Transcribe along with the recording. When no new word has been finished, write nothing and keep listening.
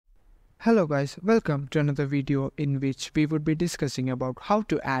Hello guys, welcome to another video in which we would be discussing about how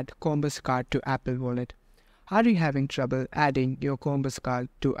to add Commerce card to Apple Wallet. Are you having trouble adding your Commerce card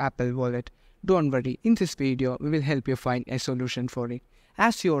to Apple Wallet? Don't worry, in this video we will help you find a solution for it.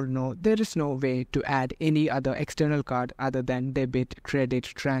 As you all know, there is no way to add any other external card other than debit, credit,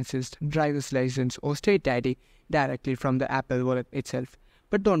 transit, driver's license or state ID directly from the Apple Wallet itself.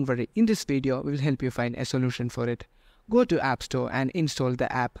 But don't worry, in this video we will help you find a solution for it. Go to App Store and install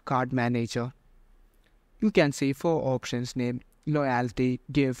the app Card Manager. You can see 4 options named Loyalty,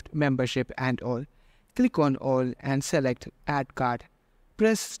 Gift, Membership and all. Click on all and select Add Card.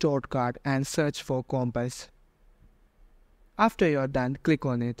 Press Stored Card and search for Compass. After you're done, click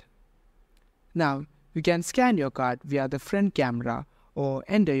on it. Now, you can scan your card via the front camera or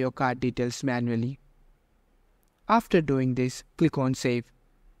enter your card details manually. After doing this, click on Save.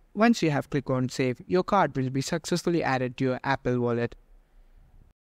 Once you have clicked on Save, your card will be successfully added to your Apple Wallet.